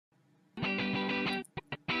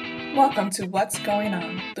Welcome to What's Going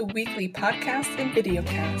On, the weekly podcast and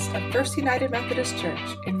videocast of First United Methodist Church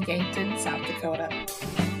in Yankton, South Dakota.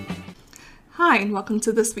 Hi, and welcome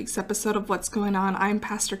to this week's episode of What's Going On. I'm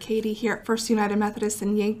Pastor Katie here at First United Methodist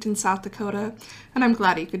in Yankton, South Dakota, and I'm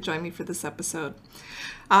glad you could join me for this episode.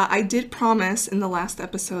 I did promise in the last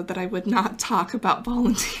episode that I would not talk about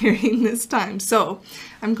volunteering this time, so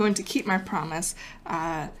I'm going to keep my promise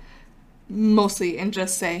mostly and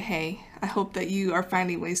just say, hey, I hope that you are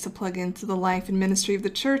finding ways to plug into the life and ministry of the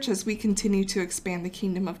church as we continue to expand the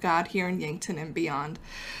kingdom of God here in Yankton and beyond.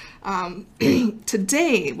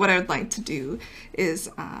 Today, what I would like to do is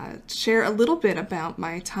share a little bit about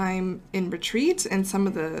my time in retreat and some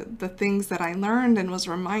of the things that I learned and was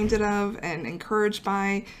reminded of and encouraged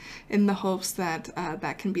by, in the hopes that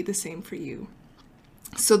that can be the same for you.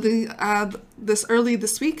 So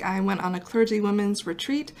this week, I went on a clergy women's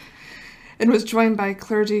retreat and was joined by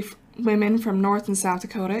clergy women from North and South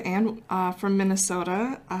Dakota and from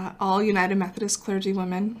Minnesota, all United Methodist clergy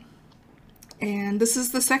women. And this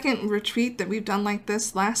is the second retreat that we've done like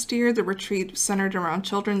this. Last year, the retreat centered around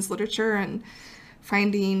children's literature and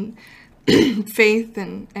finding faith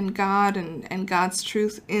and God and God's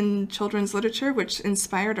truth in children's literature, which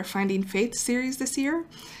inspired our Finding Faith series this year.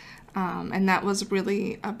 And that was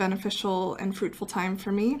really a beneficial and fruitful time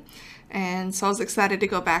for me. And so I was excited to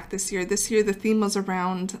go back this year. This year, the theme was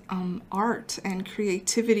around art and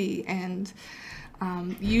creativity and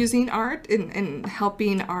using art in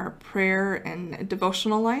helping our prayer and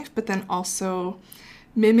devotional life, but then also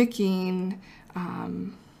mimicking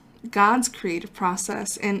God's creative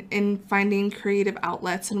process and in finding creative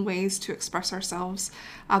outlets and ways to express ourselves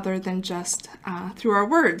other than just through our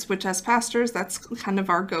words, which as pastors, that's kind of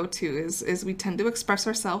our go-to is we tend to express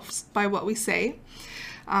ourselves by what we say.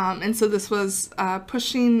 And so this was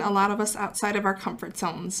pushing a lot of us outside of our comfort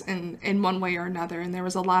zones in one way or another. And there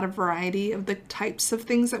was a lot of variety of the types of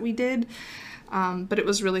things that we did, but it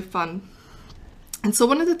was really fun. And so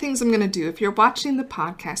one of the things I'm going to do, if you're watching the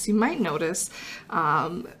podcast, you might notice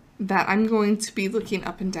that I'm going to be looking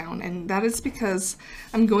up and down. And that is because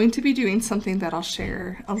I'm going to be doing something that I'll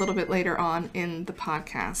share a little bit later on in the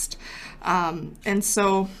podcast. And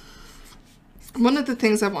so one of the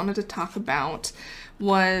things I wanted to talk about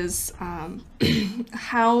was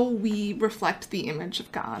how we reflect the image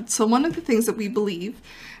of God. So one of the things that we believe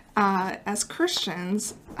as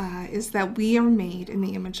Christians is that we are made in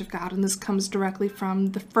the image of God. And this comes directly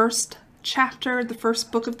from the first chapter, the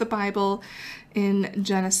first book of the Bible in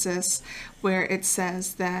Genesis, where it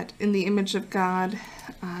says that in the image of God,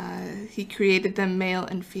 he created them male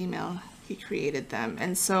and female. He created them.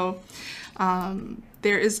 And so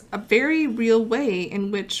there is a very real way in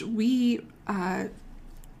which we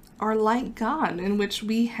are like God, in which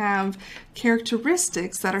we have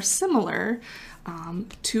characteristics that are similar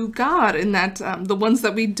to God, in that the ones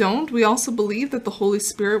that we don't, we also believe that the Holy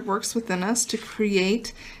Spirit works within us to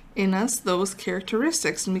create in us those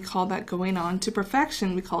characteristics, and we call that going on to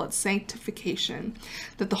perfection. We call it sanctification,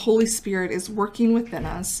 that the Holy Spirit is working within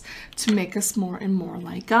us to make us more and more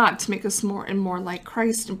like God, to make us more and more like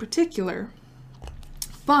Christ in particular.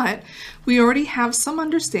 But we already have some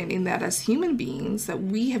understanding that as human beings, that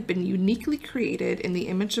we have been uniquely created in the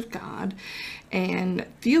image of God. And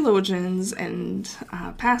theologians and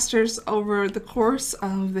pastors over the course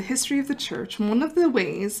of the history of the church, one of the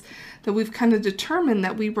ways that we've kind of determined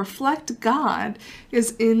that we reflect God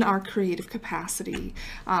is in our creative capacity.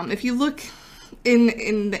 If you look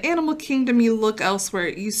in the animal kingdom, you look elsewhere,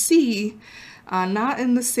 you see not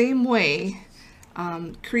in the same way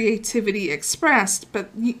creativity expressed, but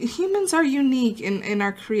humans are unique in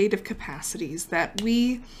our creative capacities, that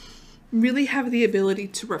we really have the ability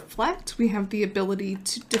to reflect, we have the ability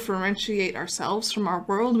to differentiate ourselves from our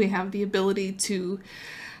world, we have the ability to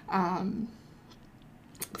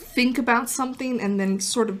think about something and then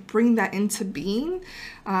sort of bring that into being,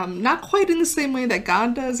 not quite in the same way that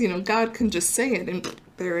God does. You know, God can just say it and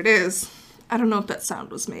there it is. I don't know if that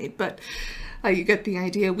sound was made, but you get the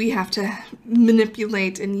idea. We have to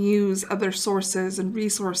manipulate and use other sources and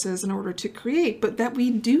resources in order to create, but that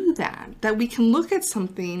we do that we can look at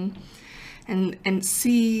something and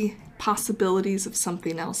see possibilities of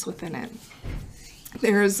something else within it.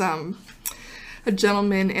 There's a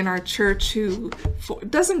gentleman in our church who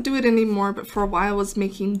doesn't do it anymore, but for a while was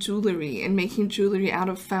making jewelry out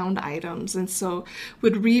of found items, and so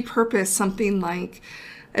would repurpose something like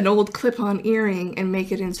an old clip-on earring and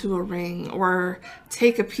make it into a ring, or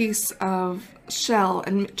take a piece of shell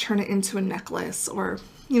and turn it into a necklace, or,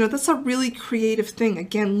 you know, that's a really creative thing.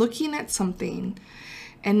 Again, looking at something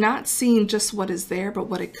and not seeing just what is there, but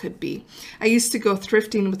what it could be. I used to go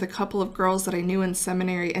thrifting with a couple of girls that I knew in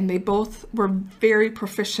seminary, and they both were very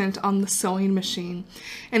proficient on the sewing machine.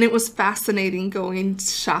 And it was fascinating going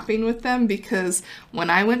shopping with them, because when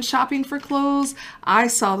I went shopping for clothes, I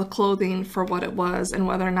saw the clothing for what it was and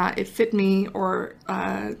whether or not it fit me or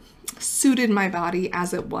suited my body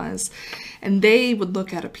as it was. And they would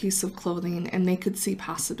look at a piece of clothing and they could see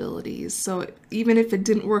possibilities. So even if it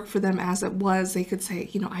didn't work for them as it was, they could say,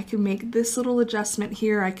 you know, I can make this little adjustment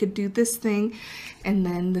here, I could do this thing, and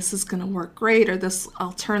then this is going to work great, or this,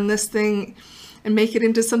 I'll turn this thing and make it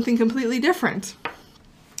into something completely different.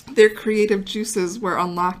 Their creative juices were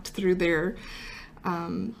unlocked through their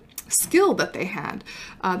skill that they had,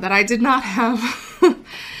 that I did not have.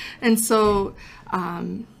 And so,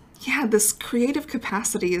 yeah, this creative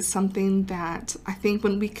capacity is something that I think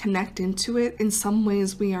when we connect into it, in some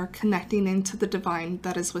ways we are connecting into the divine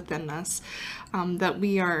that is within us, that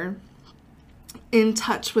we are in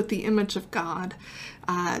touch with the image of God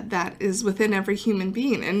that is within every human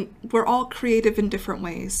being. And we're all creative in different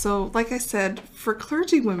ways. So like I said, for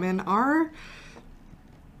clergy women, our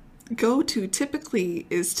go-to typically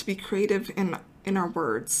is to be creative in our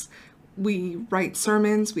words. We write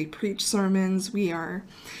sermons, we preach sermons, we are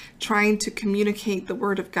trying to communicate the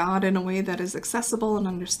Word of God in a way that is accessible and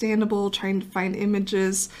understandable, trying to find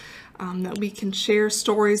images that we can share,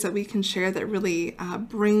 stories that we can share that really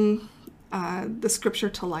bring the Scripture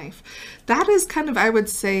to life. That is kind of, I would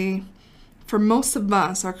say, for most of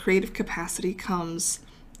us, our creative capacity comes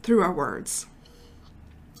through our words.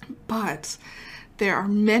 But there are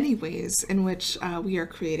many ways in which we are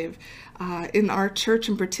creative. In our church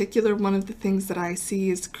in particular, one of the things that I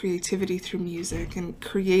see is creativity through music, and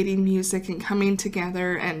creating music and coming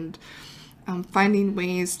together and finding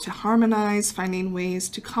ways to harmonize, finding ways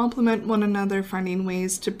to complement one another, finding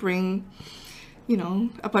ways to bring, you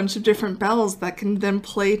know, a bunch of different bells that can then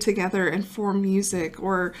play together and form music,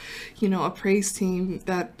 or, you know, a praise team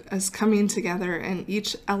that is coming together and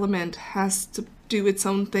each element has to do its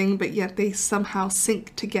own thing, but yet they somehow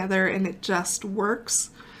sync together and it just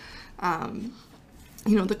works.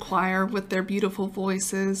 You know, the choir with their beautiful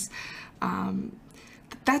voices.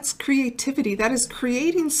 That's creativity. That is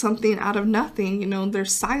creating something out of nothing. You know,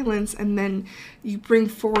 there's silence and then you bring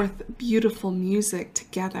forth beautiful music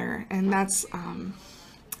together. And that's,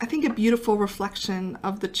 I think, a beautiful reflection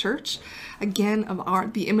of the church. Again,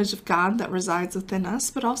 of the image of God that resides within us,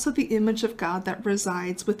 but also the image of God that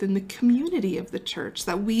resides within the community of the church,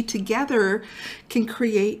 that we together can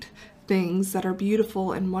create things that are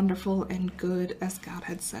beautiful and wonderful and good, as God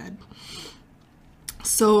had said.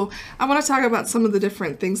 So I want to talk about some of the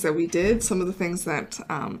different things that we did, some of the things that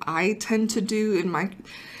I tend to do in my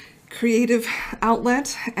creative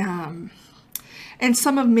outlet, and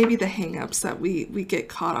some of maybe the hang-ups that we get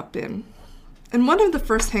caught up in. And one of the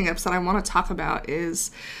first hang-ups that I want to talk about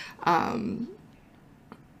is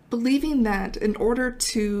believing that in order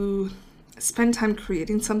to spend time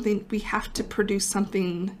creating something, we have to produce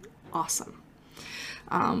something awesome.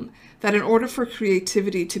 That in order for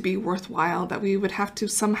creativity to be worthwhile, that we would have to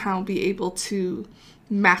somehow be able to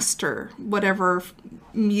master whatever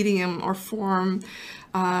medium or form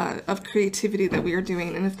of creativity that we are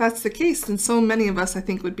doing. And if that's the case, then so many of us, I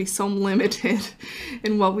think, would be so limited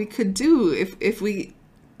in what we could do if we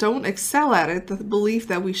don't excel at it. The belief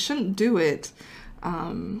that we shouldn't do it,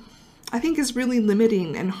 I think, is really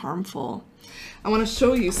limiting and harmful. I want to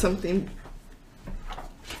show you something.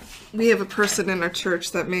 We have a person in our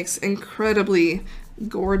church that makes incredibly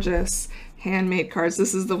gorgeous handmade cards.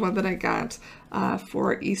 This is the one that I got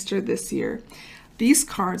for Easter this year. These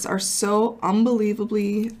cards are so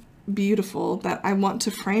unbelievably beautiful that I want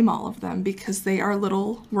to frame all of them because they are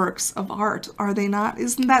little works of art. Are they not?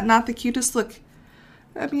 Isn't that not the cutest? Look,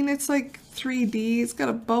 I mean, it's like 3D. It's got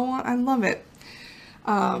a bow on. I love it.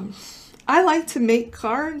 I like to make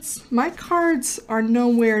cards. My cards are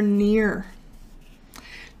nowhere near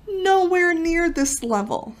this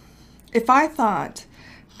level. If I thought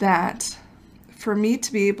that for me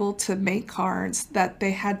to be able to make cards that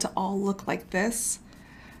they had to all look like this,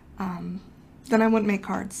 then I wouldn't make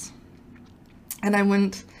cards. And I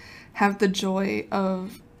wouldn't have the joy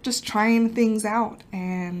of just trying things out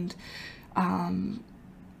and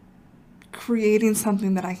creating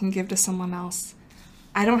something that I can give to someone else.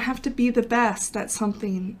 I don't have to be the best at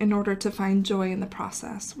something in order to find joy in the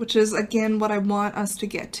process, which is, again, what I want us to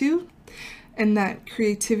get to. And that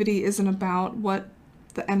creativity isn't about what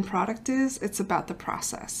the end product is. It's about the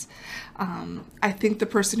process. I think the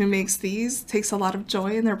person who makes these takes a lot of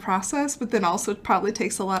joy in their process, but then also probably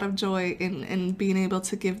takes a lot of joy in being able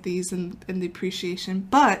to give these and the appreciation.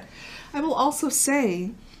 But I will also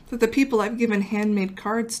say that the people I've given handmade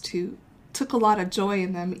cards to took a lot of joy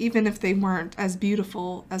in them, even if they weren't as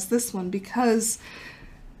beautiful as this one, because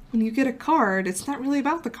when you get a card, it's not really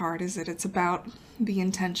about the card, is it? It's about the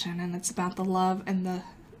intention, and it's about the love and the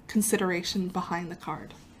consideration behind the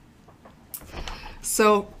card.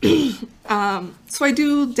 So, so I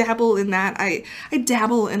do dabble in that. I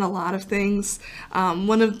dabble in a lot of things.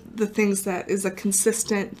 One of the things that is a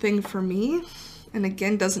consistent thing for me, and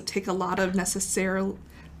again, doesn't take a lot of necessarily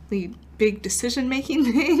big decision-making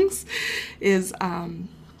things, is I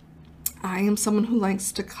am someone who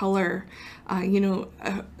likes to color.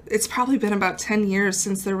 It's probably been about 10 years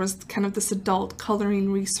since there was kind of this adult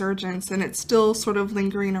coloring resurgence, and it's still sort of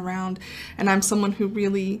lingering around, and I'm someone who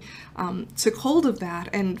really took hold of that.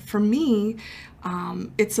 And for me,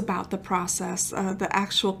 it's about the process, the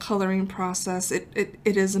actual coloring process. It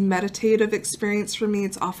is a meditative experience for me.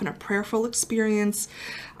 It's often a prayerful experience.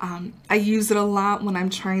 I use it a lot when I'm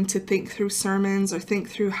trying to think through sermons or think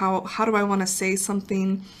through how do I want to say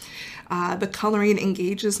something. The coloring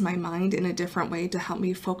engages my mind in a different way to help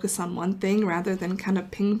me focus on one thing rather than kind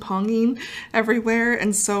of ping-ponging everywhere.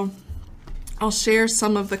 And so I'll share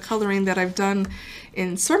some of the coloring that I've done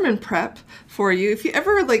in sermon prep for you. If you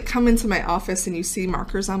ever like come into my office and you see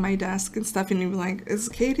markers on my desk and stuff and you're like, is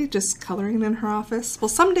Katie just coloring in her office? Well,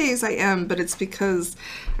 some days I am, but it's because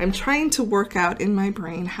I'm trying to work out in my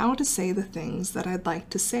brain how to say the things that I'd like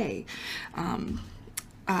to say.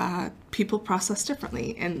 People process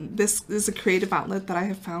differently, and this is a creative outlet that I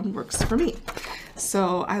have found works for me.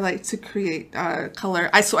 So I like to create color.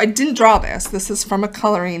 So I didn't draw this. This is from a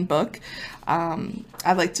coloring book.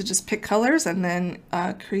 I like to just pick colors and then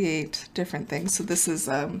create different things. So this is,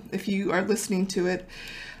 if you are listening to it,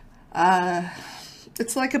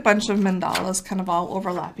 it's like a bunch of mandalas kind of all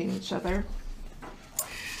overlapping each other.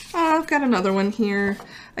 I've got another one here.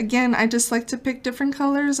 Again, I just like to pick different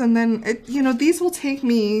colors, and then, these will take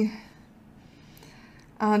me,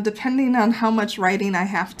 depending on how much writing I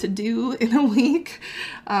have to do in a week,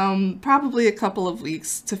 probably a couple of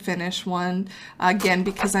weeks to finish one. Again,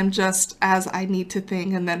 because I'm just as I need to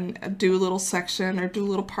think, and then do a little section or do a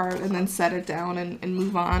little part and then set it down and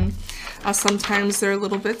move on. Sometimes they're a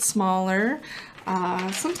little bit smaller.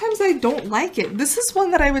 Sometimes I don't like it. This is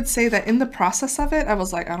one that I would say that in the process of it, I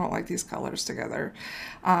was like, I don't like these colors together.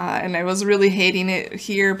 And I was really hating it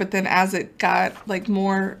here, but then as it got like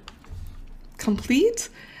more complete,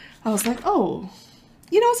 I was like, oh,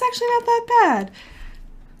 it's actually not that bad.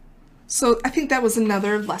 So I think that was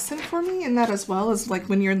another lesson for me in that as well, as like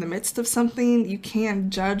when you're in the midst of something, you can't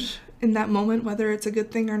judge in that moment whether it's a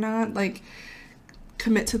good thing or not. Like,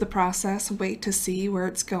 commit to the process, wait to see where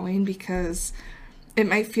it's going, because it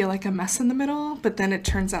might feel like a mess in the middle, but then it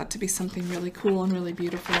turns out to be something really cool and really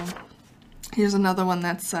beautiful. Here's another one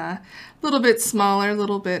that's a little bit smaller,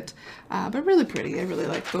 but really pretty. I really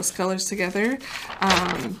like those colors together.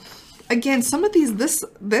 Again, some of these,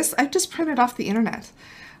 this I just printed off the internet.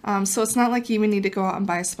 So it's not like you even need to go out and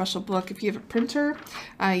buy a special book. If you have a printer,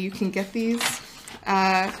 you can get these.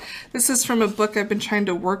 This is from a book I've been trying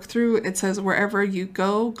to work through. It says, wherever you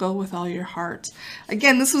go, go with all your heart.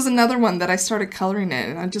 Again, this was another one that I started coloring it,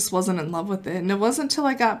 and I just wasn't in love with it. And it wasn't until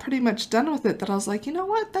I got pretty much done with it that I was like, you know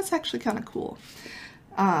what, that's actually kind of cool.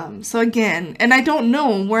 So again, and I don't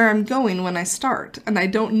know where I'm going when I start, and I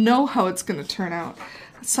don't know how it's going to turn out.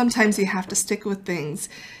 Sometimes you have to stick with things,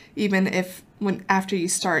 even if after you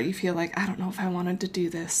start, you feel like, I don't know if I wanted to do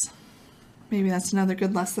this. Maybe that's another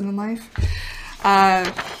good lesson in life.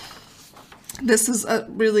 This is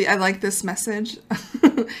I like this message.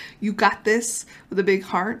 You got this, with a big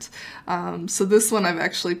heart. So this one I've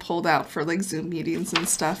actually pulled out for like Zoom meetings and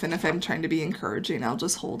stuff. And if I'm trying to be encouraging, I'll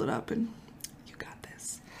just hold it up and you got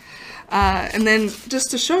this. And then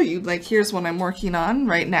just to show you, like, here's what I'm working on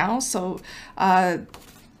right now. So,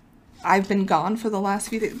 I've been gone for the last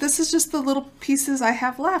few days. This is just the little pieces I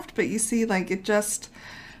have left, but you see, like, it just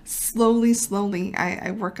slowly I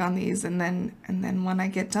work on these, and then when I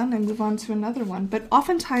get done I move on to another one. But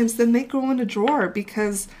oftentimes then they go in a drawer,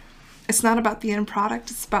 because it's not about the end product,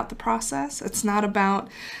 it's about the process. It's not about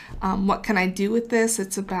what can I do with this.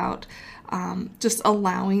 It's about just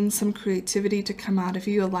allowing some creativity to come out of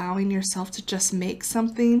you, allowing yourself to just make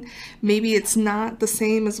something. Maybe it's not the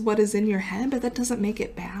same as what is in your head, but that doesn't make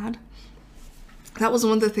it bad. That was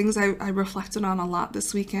one of the things I reflected on a lot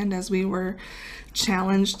this weekend as we were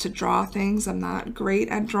challenged to draw things. I'm not great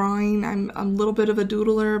at drawing. I'm a little bit of a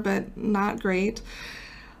doodler, but not great.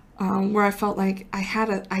 where I felt like I had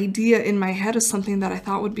an idea in my head of something that I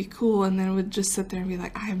thought would be cool, and then would just sit there and be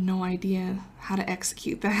like, I have no idea how to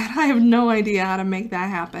execute that. I have no idea how to make that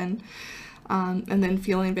happen. And then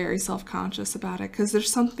feeling very self-conscious about it, because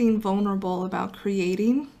there's something vulnerable about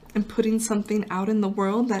creating and putting something out in the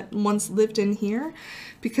world that once lived in here,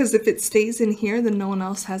 because if it stays in here, then no one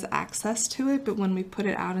else has access to it. But when we put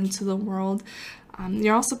it out into the world,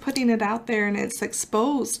 you're also putting it out there, and it's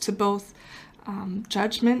exposed to both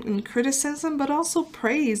judgment and criticism, but also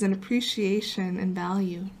praise and appreciation and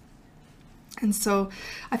value. And so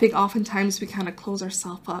I think oftentimes we kind of close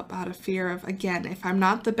ourselves up out of fear of, again, if I'm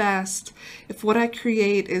not the best, if what I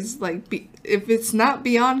create is like, if it's not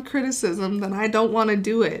beyond criticism, then I don't want to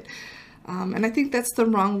do it. And I think that's the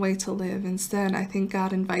wrong way to live. Instead, I think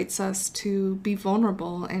God invites us to be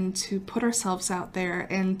vulnerable and to put ourselves out there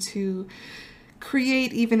and to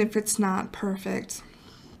create even if it's not perfect,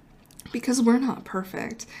 because we're not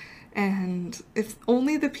perfect. And if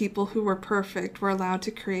only the people who were perfect were allowed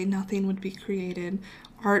to create, nothing would be created.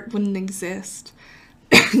 Art wouldn't exist.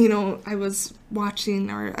 You know, I was watching,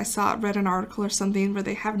 or I read an article or something where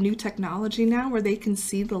they have new technology now where they can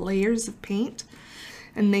see the layers of paint,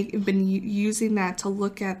 and they've been using that to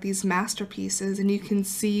look at these masterpieces, and you can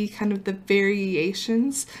see kind of the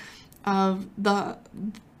variations of the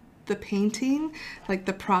painting, like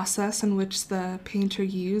the process in which the painter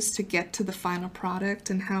used to get to the final product,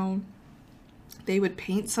 and how they would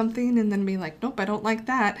paint something and then be like, nope, I don't like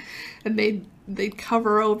that, and they'd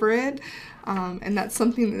cover over it, and that's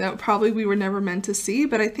something that probably we were never meant to see.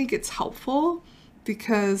 But I think it's helpful,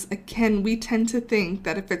 because again, we tend to think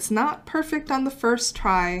that if it's not perfect on the first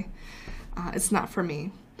try, it's not for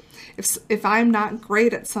me. If I'm not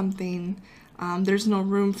great at something, there's no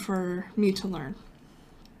room for me to learn.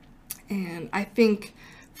 And I think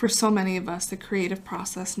for so many of us, the creative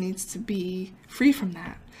process needs to be free from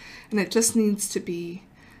that. And it just needs to be,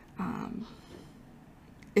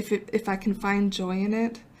 if I can find joy in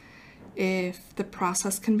it, if the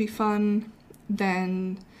process can be fun,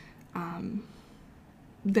 then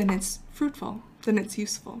it's fruitful, then it's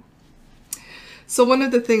useful. So one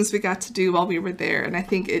of the things we got to do while we were there, and I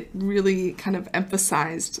think it really kind of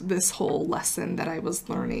emphasized this whole lesson that I was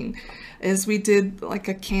learning, is we did like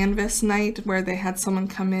a canvas night where they had someone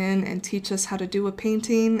come in and teach us how to do a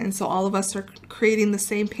painting. And so all of us are creating the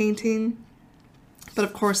same painting, but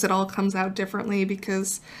of course it all comes out differently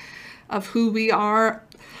because of who we are,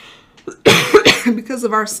 because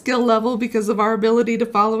of our skill level, because of our ability to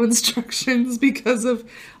follow instructions, because of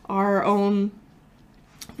our own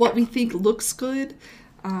what we think looks good.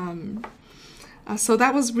 So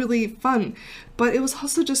that was really fun, but it was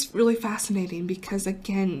also just really fascinating because,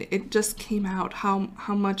 again, it just came out how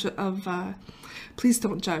much of please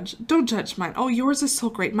don't judge mine. Oh, yours is so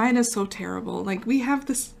great, mine is so terrible. Like, we have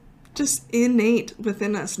this just innate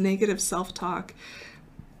within us negative self-talk,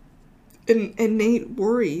 an innate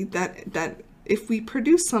worry that if we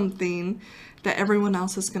produce something, that everyone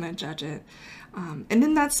else is going to judge it. And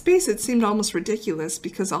in that space, it seemed almost ridiculous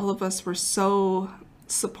because all of us were so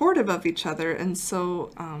supportive of each other and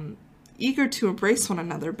so eager to embrace one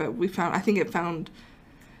another. But I think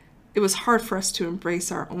it was hard for us to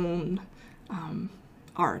embrace our own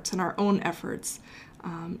art and our own efforts.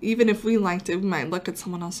 Even if we liked it, we might look at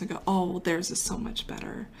someone else and go, oh, well, theirs is so much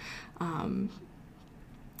better.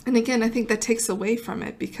 And again, I think that takes away from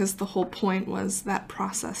it because the whole point was that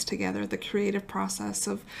process together, the creative process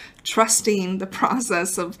of trusting the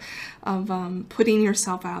process of putting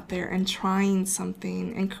yourself out there and trying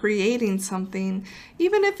something and creating something,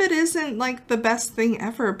 even if it isn't like the best thing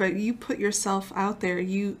ever, but you put yourself out there,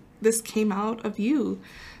 this came out of you.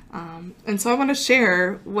 And so I want to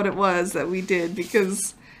share what it was that we did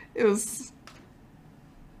because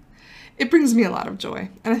it brings me a lot of joy,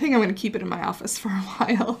 and I think I'm going to keep it in my office for a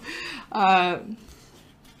while.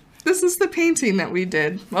 This is the painting that we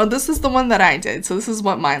did. Well, this is the one that I did, so this is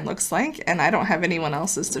what mine looks like, and I don't have anyone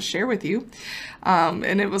else's to share with you.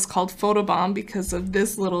 And it was called Photobomb because of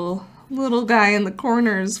this little guy in the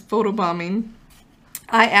corners photobombing.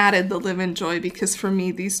 I added the Live in Joy because for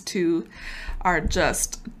me, these two are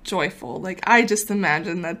just joyful. Like, I just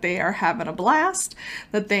imagine that they are having a blast,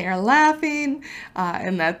 that they are laughing,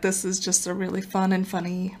 and that this is just a really fun and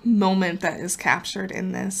funny moment that is captured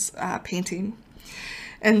in this painting.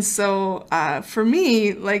 And so for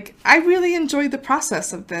me, like, I really enjoyed the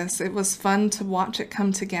process of this. It was fun to watch it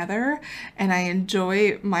come together, and I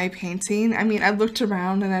enjoy my painting. I mean, I looked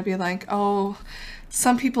around and I'd be like, oh,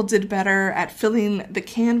 some people did better at filling the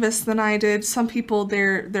canvas than I did. Some people,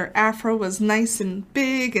 their afro was nice and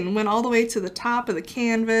big and went all the way to the top of the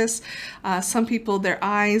canvas. Some people, their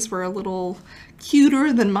eyes were a little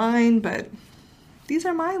cuter than mine, but these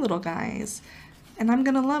are my little guys, and I'm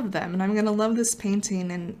gonna love them, and I'm gonna love this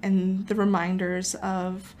painting and the reminders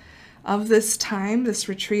of this time, this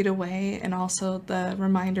retreat away, and also the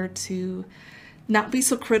reminder to not be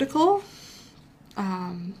so critical,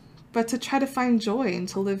 but to try to find joy and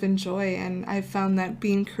to live in joy. And I've found that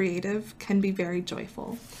being creative can be very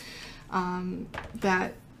joyful.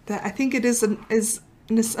 That I think it is an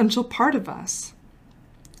essential part of us.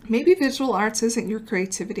 Maybe visual arts isn't your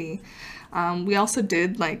creativity. We also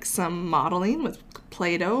did like some modeling with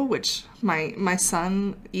Play-Doh, which my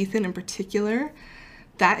son, Ethan in particular,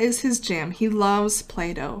 that is his jam. He loves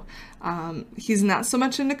Play-Doh. He's not so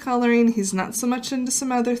much into coloring. He's not so much into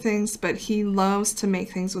some other things, but he loves to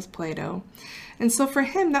make things with Play-Doh. And so for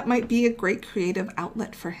him, that might be a great creative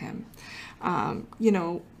outlet for him. You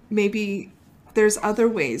know, maybe there's other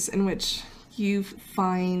ways in which you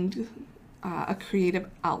find a creative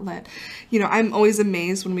outlet. You know, I'm always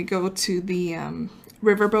amazed when we go to the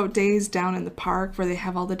riverboat days down in the park where they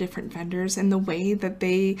have all the different vendors, and the way that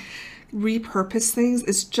they repurpose things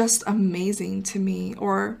is just amazing to me.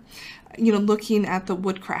 Or, you know, looking at the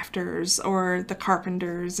woodcrafters or the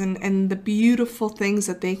carpenters and the beautiful things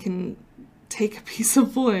that they can take a piece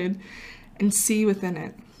of wood and see within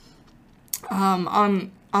it.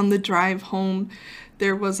 On the drive home,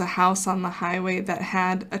 there was a house on the highway that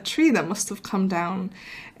had a tree that must have come down,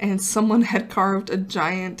 and someone had carved a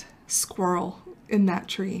giant squirrel in that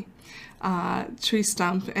tree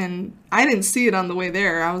stump. And I didn't see it on the way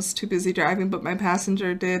there. I was too busy driving, but my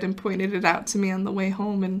passenger did and pointed it out to me on the way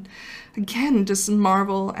home. And again, just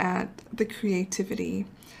marvel at the creativity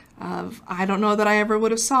of, I don't know that I ever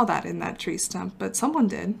would have saw that in that tree stump, but someone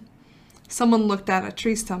did. Someone looked at a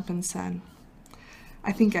tree stump and said,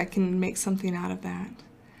 I think I can make something out of that.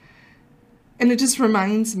 And it just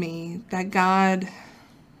reminds me that God,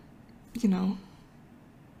 you know,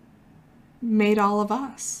 made all of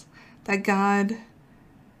us. That God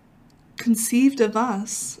conceived of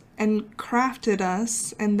us and crafted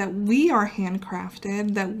us, and that we are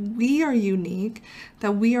handcrafted, that we are unique,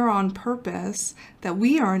 that we are on purpose, that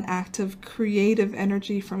we are an act of creative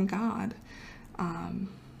energy from God.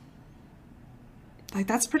 Like,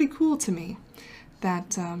 that's pretty cool to me.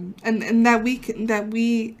 That and that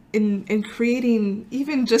we in creating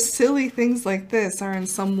even just silly things like this are in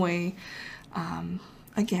some way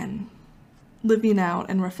again living out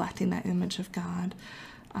and reflecting that image of God.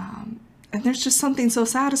 And there's just something so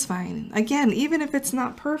satisfying, again, even if it's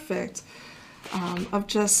not perfect, of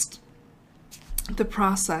just the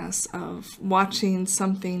process of watching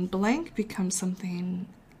something blank become something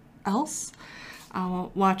else,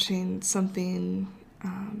 watching something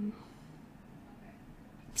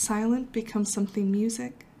silent become something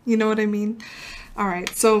music. You know what I mean? All right,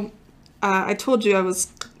 so I told you I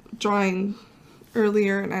was drawing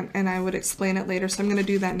earlier, and I would explain it later, so I'm going to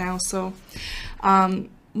do that now. So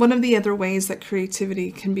one of the other ways that creativity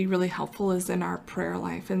can be really helpful is in our prayer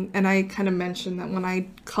life. And I kind of mentioned that when I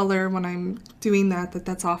color, when I'm doing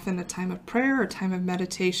that's often a time of prayer or time of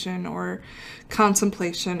meditation or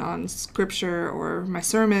contemplation on scripture or my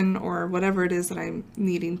sermon or whatever it is that I'm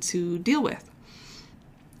needing to deal with.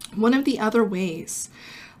 One of the other ways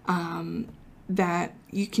that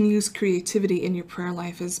you can use creativity in your prayer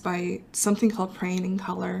life is by something called praying in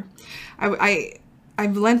color.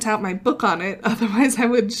 I've lent out my book on it, otherwise I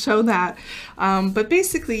would show that. But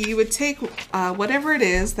basically you would take whatever it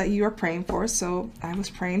is that you are praying for. So I was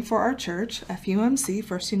praying for our church, FUMC,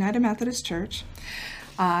 First United Methodist Church.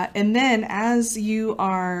 And then as you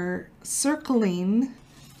are circling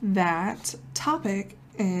that topic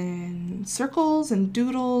in circles and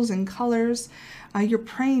doodles and colors, you're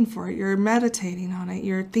praying for it, you're meditating on it,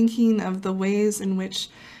 you're thinking of the ways in which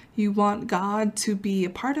you want God to be a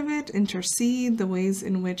part of it, intercede, the ways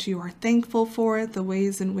in which you are thankful for it, the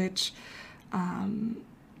ways in which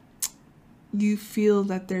you feel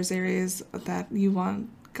that there's areas that you want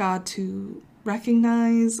God to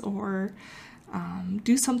recognize or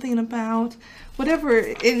do something about. Whatever,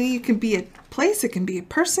 and it can be a place, it can be a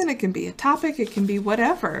person, it can be a topic, it can be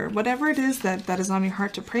whatever it is that is on your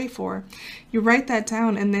heart to pray for. You write that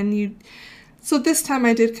down, and then so this time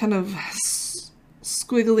I did kind of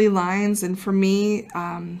squiggly lines, and for me,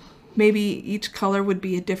 maybe each color would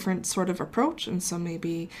be a different sort of approach. And so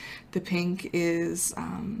maybe the pink is,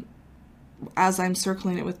 as I'm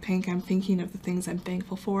circling it with pink, I'm thinking of the things I'm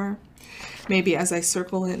thankful for. Maybe as I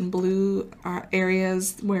circle it in blue,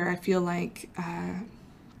 areas where I feel like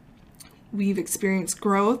we've experienced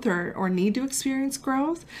growth or need to experience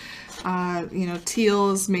growth.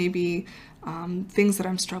 Teals, maybe things that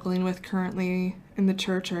I'm struggling with currently in the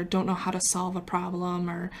church, or don't know how to solve a problem,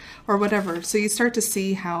 or whatever. So you start to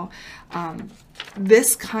see how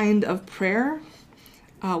this kind of prayer,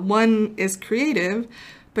 one, is creative,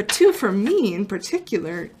 but two, for me in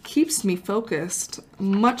particular, keeps me focused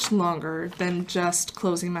much longer than just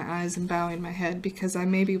closing my eyes and bowing my head, because I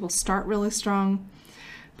maybe will start really strong,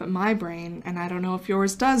 but my brain, and I don't know if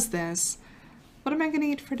yours does this, what am I going to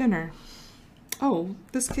eat for dinner? Oh,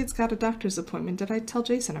 this kid's got a doctor's appointment. Did I tell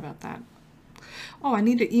Jason about that? Oh, I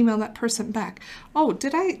need to email that person back. Oh,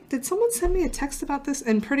 did someone send me a text about this?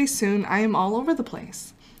 And pretty soon I am all over the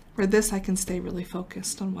place. For this, I can stay really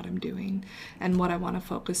focused on what I'm doing and what I want to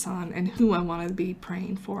focus on and who I want to be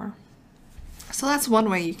praying for. So that's one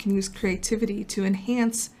way you can use creativity to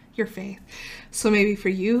enhance your faith. So maybe for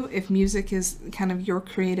you, if music is kind of your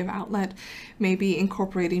creative outlet, maybe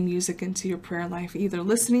incorporating music into your prayer life, either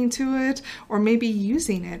listening to it or maybe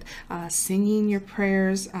using it, singing your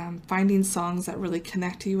prayers, finding songs that really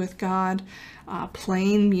connect you with God,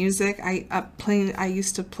 playing music. I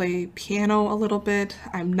used to play piano a little bit.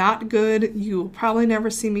 I'm not good. You will probably never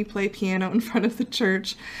see me play piano in front of the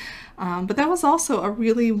church. But that was also a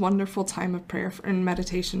really wonderful time of prayer and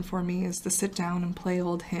meditation for me, is to sit down and play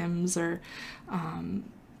old hymns or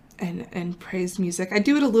and praise music. I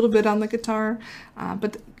do it a little bit on the guitar,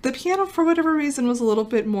 but the piano, for whatever reason, was a little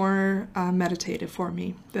bit more meditative for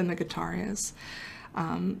me than the guitar is.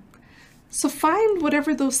 So find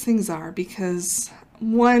whatever those things are, because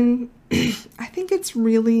one, I think it's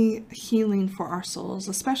really healing for our souls,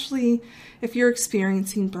 especially if you're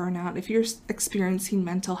experiencing burnout, if you're experiencing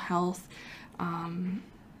mental health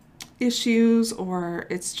issues, or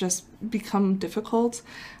it's just become difficult.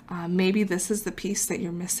 Maybe this is the piece that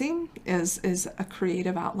you're missing, is a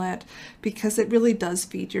creative outlet, because it really does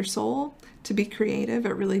feed your soul to be creative.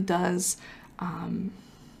 It really does.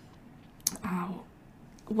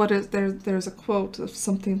 There's a quote of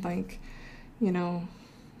something like,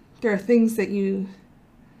 there are things that you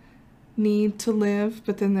need to live,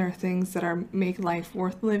 but then there are things that make life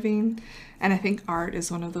worth living. And I think art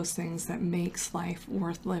is one of those things that makes life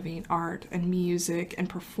worth living. Art and music and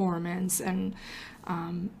performance, and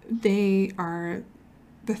they are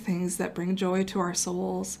the things that bring joy to our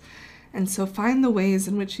souls. And so find the ways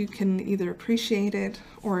in which you can either appreciate it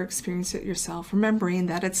or experience it yourself, remembering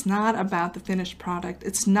that it's not about the finished product.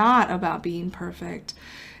 It's not about being perfect.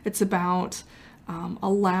 It's about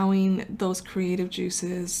allowing those creative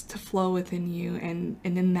juices to flow within you, and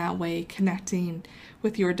in that way connecting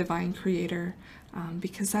with your divine creator,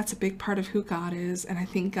 because that's a big part of who God is. And I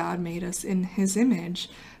think God made us in his image.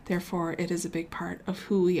 Therefore, it is a big part of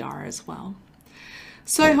who we are as well.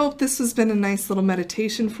 So I hope this has been a nice little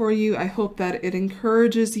meditation for you. I hope that it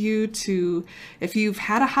encourages you to, if you've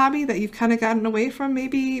had a hobby that you've kind of gotten away from,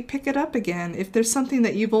 maybe pick it up again. If there's something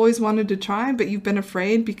that you've always wanted to try, but you've been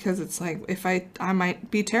afraid because it's like, if I might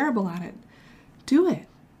be terrible at it, do it.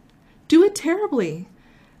 Do it terribly.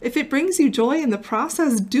 If it brings you joy in the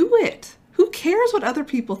process, do it. Who cares what other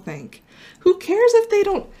people think? Who cares if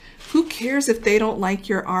they don't like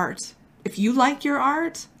your art? If you like your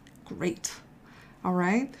art, great. All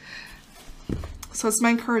right. So it's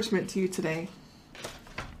my encouragement to you today.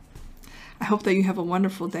 I hope that you have a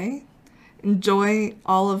wonderful day. Enjoy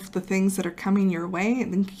all of the things that are coming your way,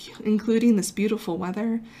 including this beautiful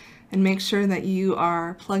weather, and make sure that you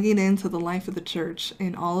are plugging into the life of the church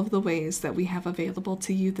in all of the ways that we have available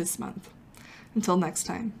to you this month. Until next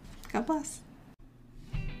time, God bless.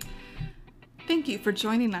 Thank you for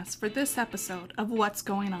joining us for this episode of What's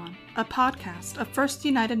Going On, a podcast of First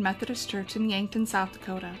United Methodist Church in Yankton, South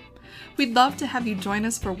Dakota. We'd love to have you join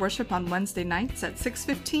us for worship on Wednesday nights at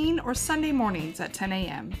 6:15 or Sunday mornings at 10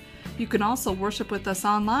 a.m. You can also worship with us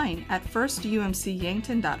online at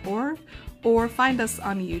firstumcyankton.org or find us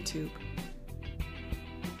on YouTube.